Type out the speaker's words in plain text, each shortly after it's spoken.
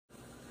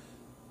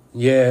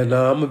Yeah,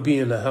 no, I'm gonna be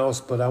in the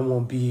house, but I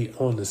won't be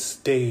on the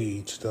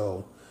stage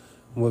though.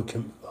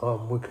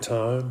 With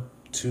time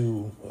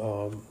to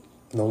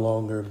no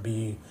longer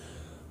be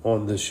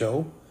on the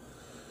show,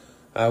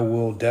 I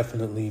will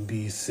definitely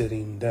be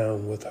sitting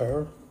down with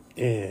her,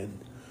 and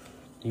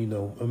I'm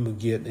gonna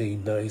get a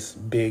nice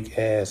big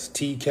ass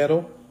tea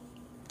kettle,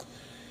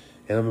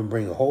 and I'm gonna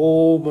bring a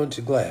whole bunch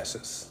of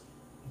glasses,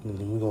 and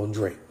then we're gonna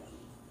drink.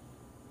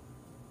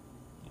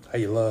 How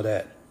you love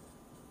that?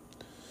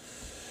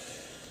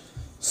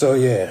 So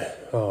yeah,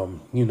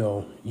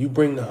 you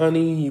bring the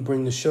honey, you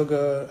bring the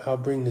sugar, I'll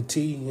bring the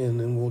tea, and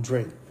then we'll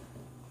drink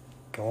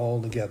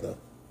all together.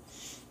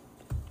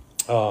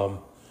 But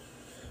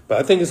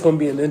I think it's going to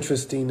be an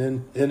interesting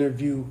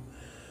interview.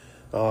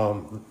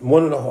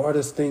 One of the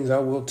hardest things I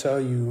will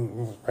tell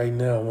you right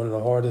now, one of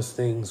the hardest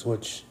things,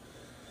 which,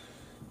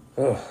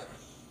 I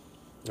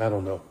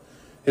don't know,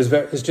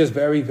 it's just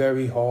very,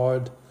 very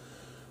hard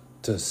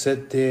to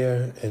sit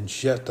there and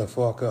shut the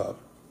fuck up.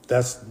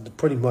 That's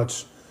pretty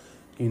much,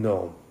 you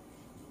know,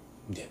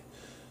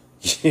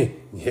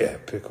 yeah,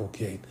 pickle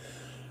Kate.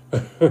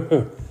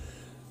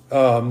 Yeah,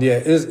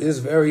 it's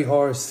very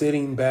hard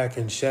sitting back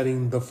and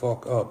shutting the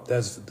fuck up.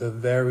 That's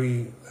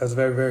very,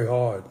 very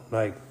hard.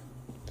 Nah,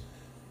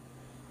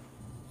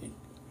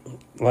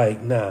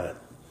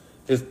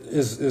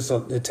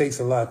 it takes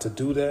a lot to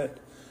do that.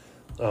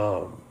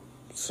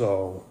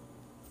 So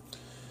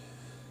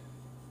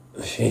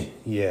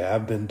yeah,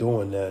 I've been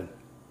doing that.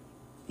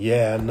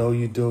 Yeah, I know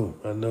you do.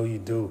 I know you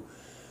do.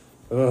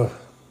 Ugh.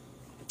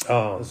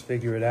 Let's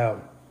figure it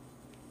out.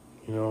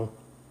 You know,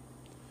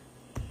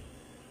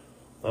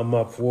 I'm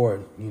up for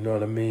it. You know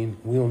what I mean?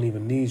 We don't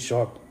even need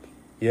Shark.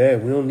 Yeah,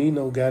 we don't need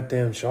no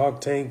goddamn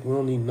Shark Tank. We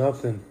don't need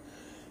nothing.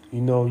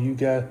 You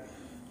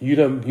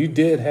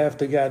did half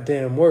the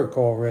goddamn work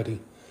already.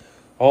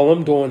 All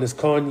I'm doing is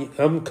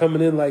I'm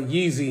coming in like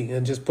Yeezy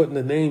and just putting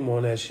the name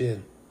on that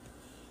shit.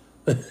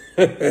 You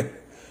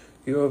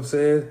know what I'm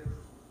saying?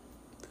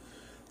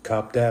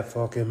 Cop that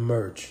fucking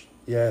merch.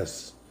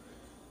 Yes.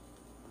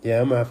 Yeah,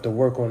 I'm gonna have to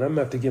work on it. I'm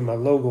gonna have to get my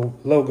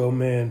logo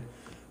man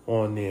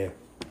on there.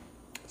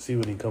 See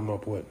what he come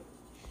up with.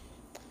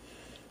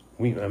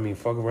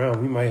 Fuck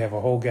around. We might have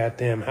a whole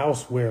goddamn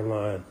houseware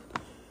line.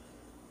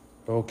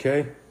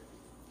 Okay.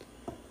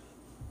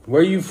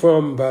 Where you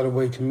from, by the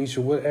way, Kamisha?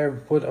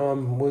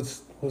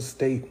 What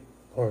state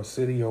or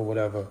city or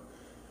whatever?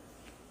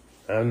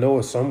 I know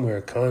it's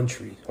somewhere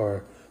country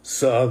or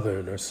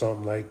southern or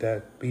something like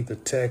that. Either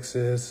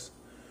Texas.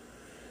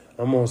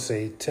 I'm gonna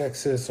say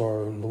Texas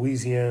or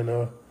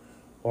Louisiana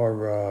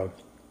or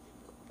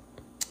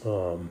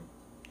I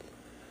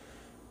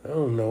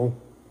don't know.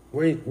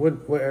 Wait,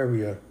 what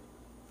area?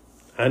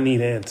 I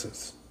need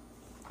answers.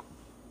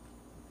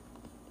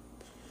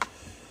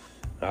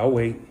 I'll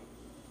wait.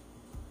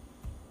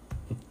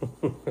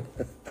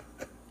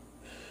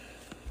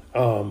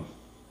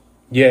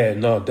 Yeah,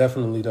 no,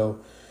 definitely though.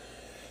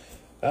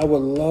 I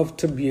would love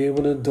to be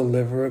able to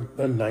deliver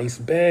a nice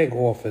bag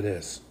off of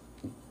this.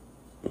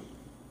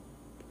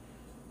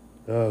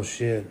 Oh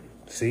shit.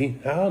 See?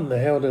 How in the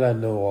hell did I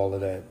know all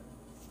of that?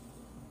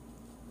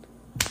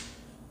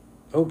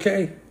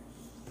 Okay.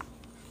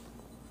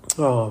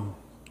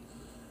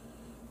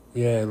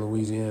 Yeah,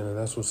 Louisiana,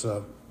 that's what's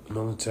up.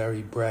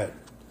 Military brat.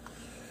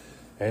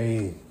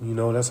 Hey,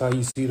 that's how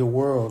you see the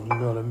world, you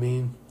know what I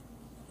mean?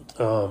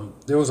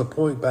 There was a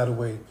point, by the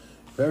way,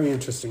 very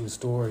interesting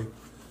story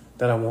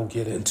that I won't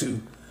get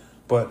into,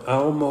 but I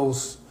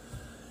almost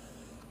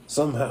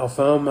somehow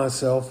found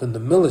myself in the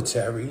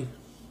military,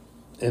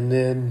 and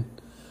then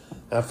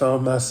I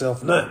found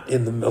myself not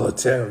in the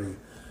military.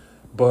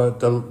 But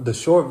the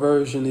short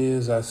version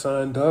is I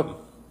signed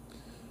up,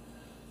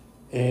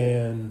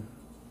 and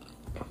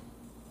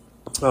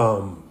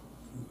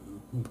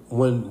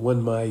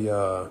when my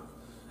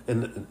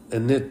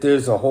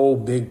there's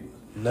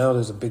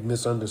a big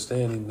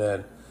misunderstanding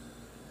that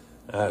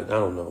I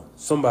don't know,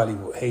 somebody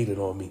hated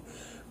on me,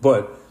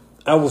 but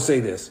I will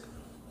say this: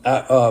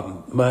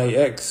 my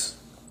ex,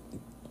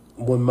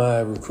 when my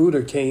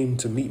recruiter came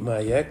to meet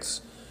my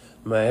ex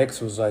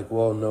was like,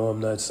 "Well, no,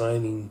 I'm not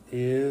signing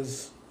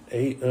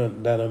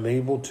that I'm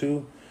able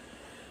to."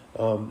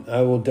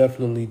 I will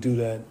definitely do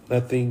that. I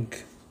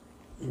think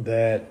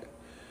that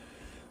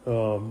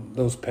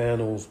those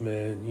panels,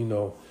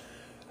 man,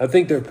 I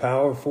think they're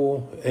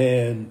powerful,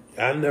 and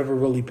I never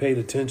really paid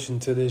attention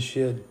to this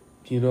shit.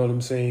 You know what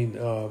I'm saying?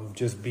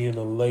 Just being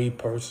a lay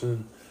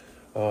person,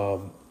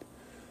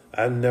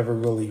 I never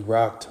really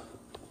rocked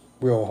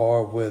real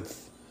hard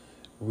with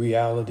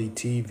reality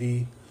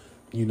TV,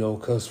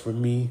 because for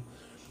me,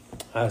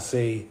 I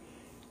say,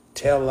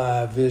 telling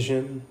lies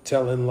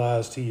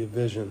to your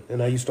vision.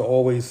 And I used to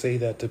always say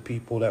that to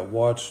people that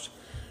watched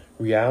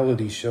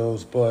reality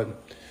shows, but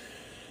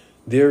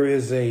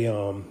there's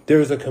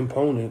a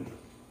component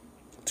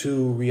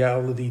to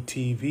reality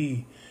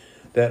TV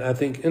that I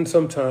think in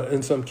some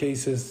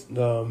cases,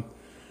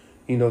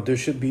 there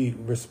should be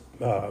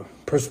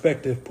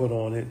perspective put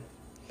on it,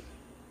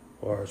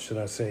 or should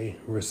I say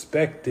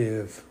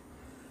perspective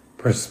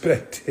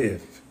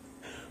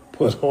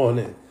put on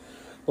it.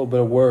 A little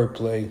bit of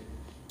wordplay.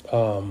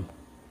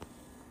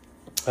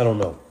 I don't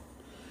know.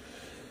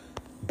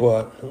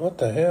 But what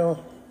the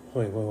hell?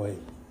 Wait.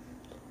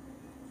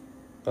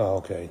 Oh,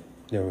 okay.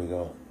 There we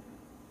go.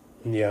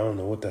 Yeah, I don't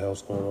know what the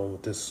hell's going on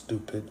with this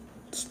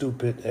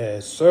stupid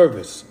ass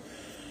service.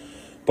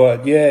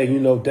 But yeah,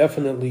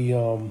 definitely.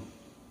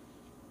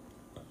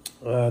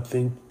 I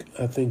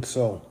think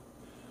so.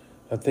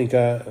 I think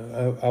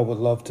I would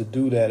love to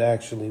do that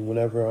actually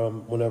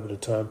whenever the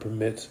time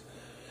permits.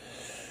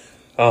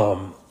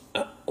 What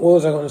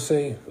was I going to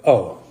say?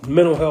 Oh,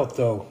 mental health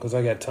though, because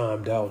I got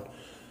timed out.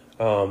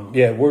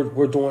 Yeah,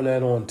 we're doing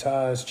that on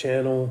Ty's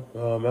channel. I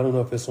don't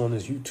know if it's on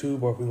his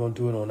YouTube or if we're going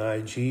to do it on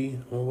IG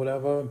or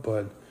whatever,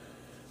 but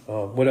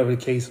whatever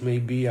the case may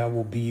be, I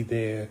will be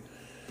there.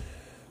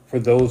 For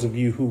those of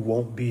you who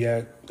won't be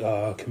at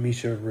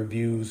Kamisha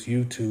Reviews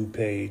YouTube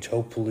page,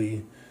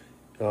 hopefully,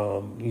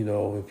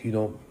 if you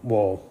don't,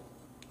 well,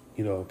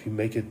 if you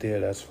make it there,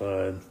 that's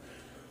fine.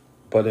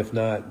 But if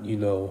not,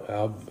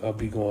 I'll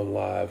be going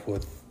live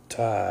with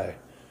Ty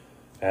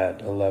at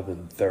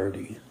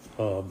 11:30.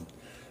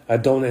 I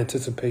don't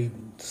anticipate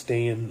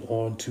staying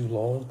on too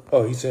long.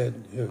 Oh, he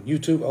said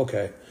YouTube?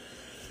 Okay.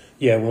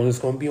 Yeah, well, it's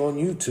going to be on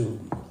YouTube.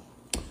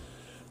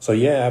 So,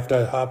 yeah, after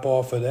I hop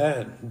off of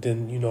that,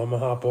 then, I'm going to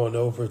hop on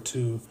over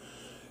to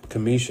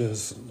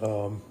Kamisha's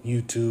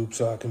YouTube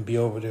so I can be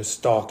over there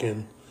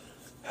stalking,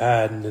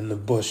 hiding in the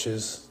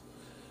bushes.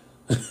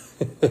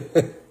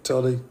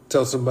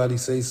 Tell somebody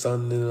say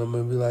something and I'm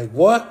going to be like,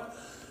 what?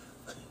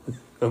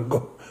 I'm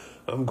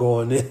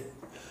going in.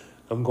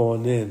 I'm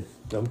going in.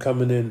 I'm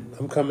coming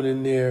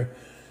in there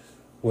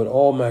with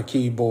all my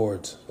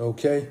keyboards,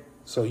 okay?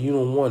 So you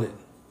don't want it.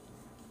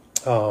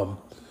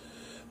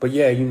 But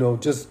yeah,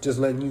 just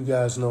letting you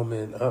guys know,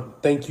 man.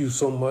 Thank you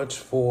so much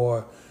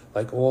for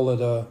like all of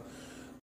the